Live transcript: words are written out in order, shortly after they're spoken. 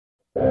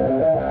Listen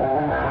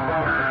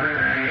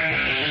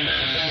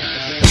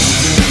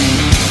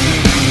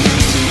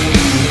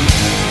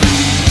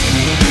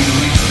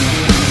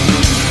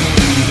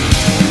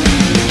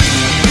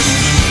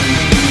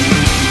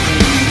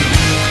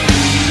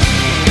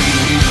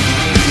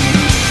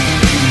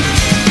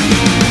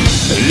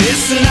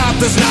up,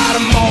 there's not a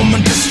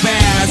moment to spare.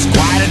 It's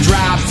quite a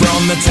drop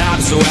from the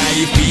top, so how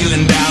you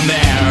feeling down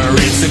there?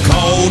 It's a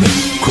cold,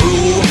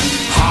 cruel,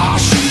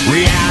 harsh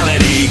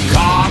reality.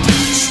 Caught,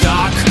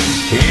 stuck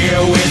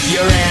here with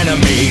your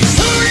enemies.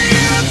 Who do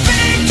you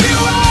think you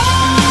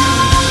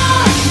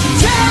are?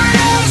 Tearing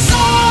us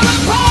all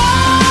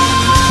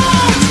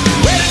apart.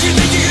 Where did you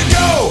think you could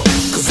go?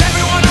 'Cause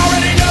everyone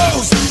already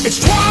knows it's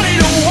 20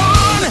 to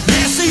 1.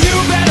 Yeah, so you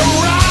better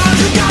run.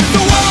 You got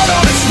the world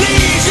on its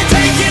knees. You're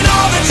taking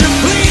all that you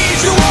please.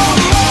 You want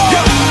more,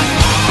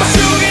 but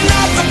you get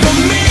nothing from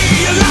me.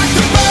 You like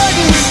the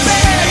burden we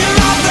bear. You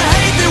love the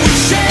hate that we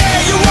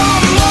share. You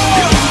want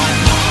more,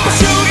 but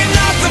you get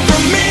nothing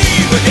from me.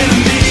 But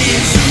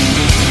enemies,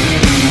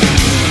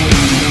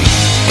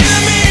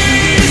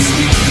 enemies.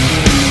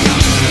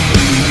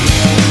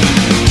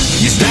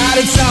 You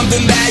started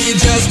something that you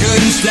just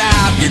couldn't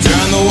stop. You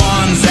turned the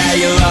ones that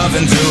you love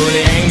into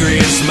the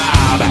angriest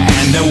mob.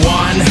 And the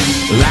one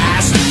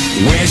last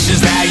wish is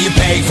that you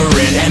pay for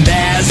it. And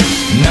there's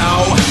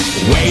no